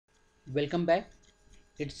Welcome back.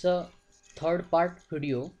 It's a third part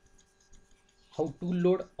video how to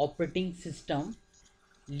load operating system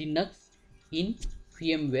Linux in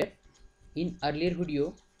VMware. In earlier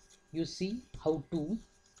video you see how to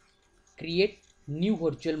create new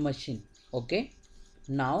virtual machine. Okay,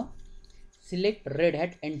 now select Red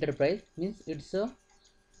Hat Enterprise, means it's a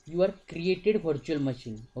your created virtual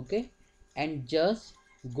machine. Okay, and just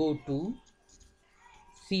go to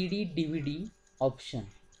CD DVD option.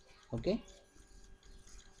 Okay,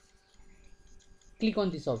 click on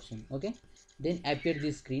this option. Okay, then appear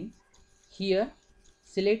this screen. Here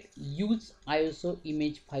select use ISO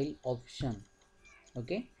image file option.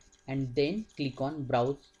 Okay, and then click on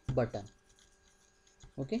browse button.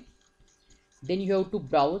 Okay, then you have to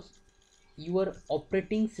browse your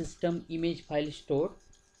operating system image file stored.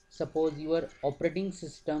 Suppose your operating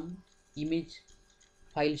system image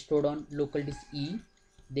file stored on local disk E,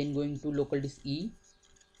 then going to local disk E.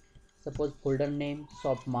 Suppose folder name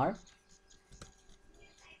softmart,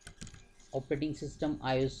 operating system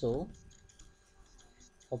ISO,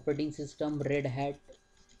 operating system Red Hat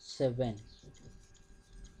 7.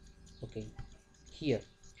 Okay, here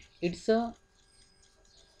it's a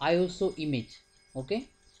ISO image. Okay,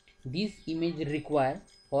 this image require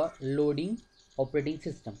for loading operating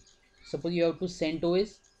system. Suppose you have to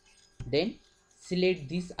CentOS, then select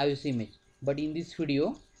this ISO image. But in this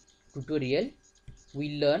video tutorial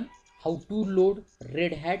we learn how to load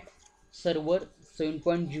Red Hat server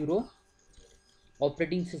 7.0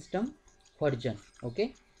 operating system version.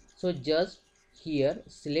 Okay, so just here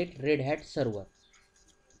select Red Hat server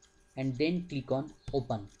and then click on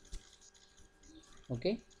open.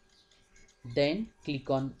 Okay, then click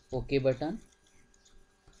on OK button.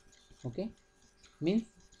 Okay, means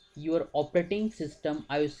your operating system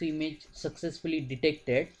ISO image successfully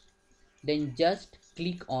detected. Then just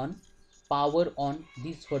click on power on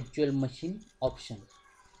this virtual machine option.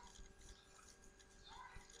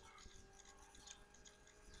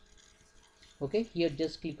 Okay, here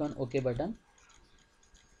just click on OK button.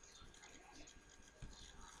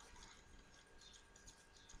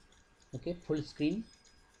 Okay, full screen,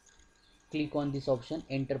 click on this option,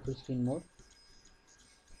 enter full screen mode.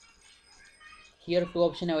 Here two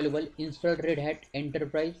options available: install Red Hat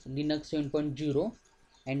Enterprise Linux 7.0,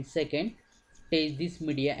 and second, test this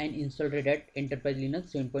media and install Red Hat Enterprise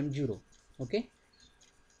Linux 7.0. Okay,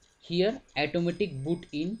 here automatic boot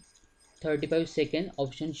in 35 second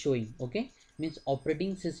option showing. Okay, means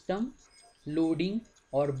operating system loading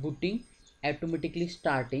or booting automatically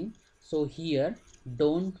starting. So here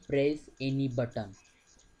don't press any button.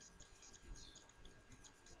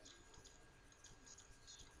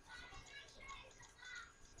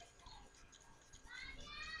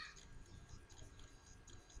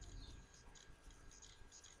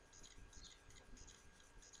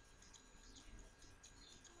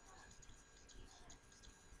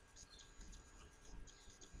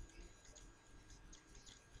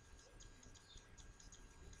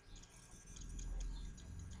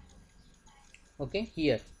 Okay,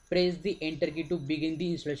 here press the enter key to begin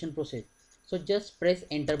the installation process. So just press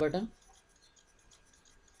enter button.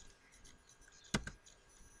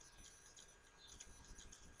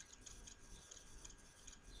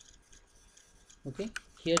 Okay,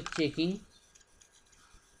 here checking,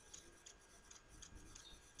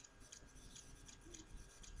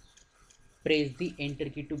 press the enter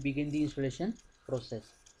key to begin the installation process.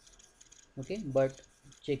 Okay, but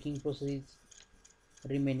checking process is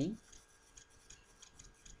remaining.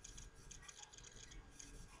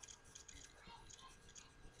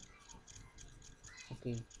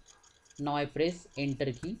 Okay, now I press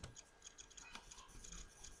enter key.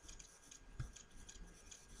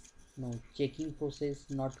 No, checking process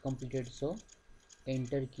not completed, so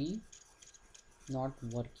enter key not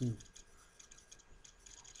working.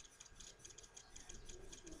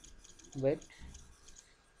 Wait,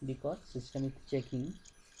 because system is checking.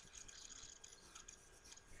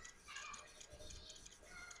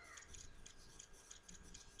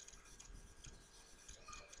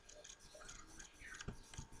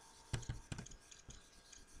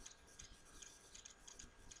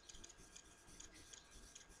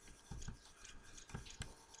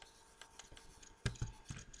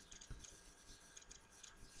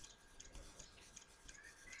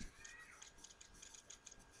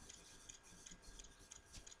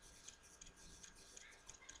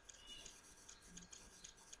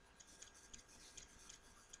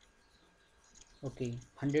 Okay,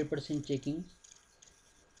 100% checking.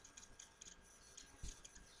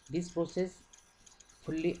 This process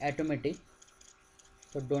fully automatic,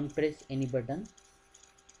 so don't press any button.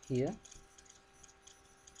 Here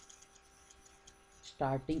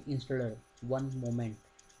starting installer. One moment.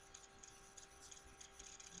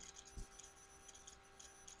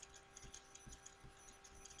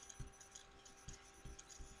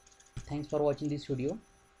 Thanks for watching this video.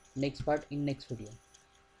 Next part in next video.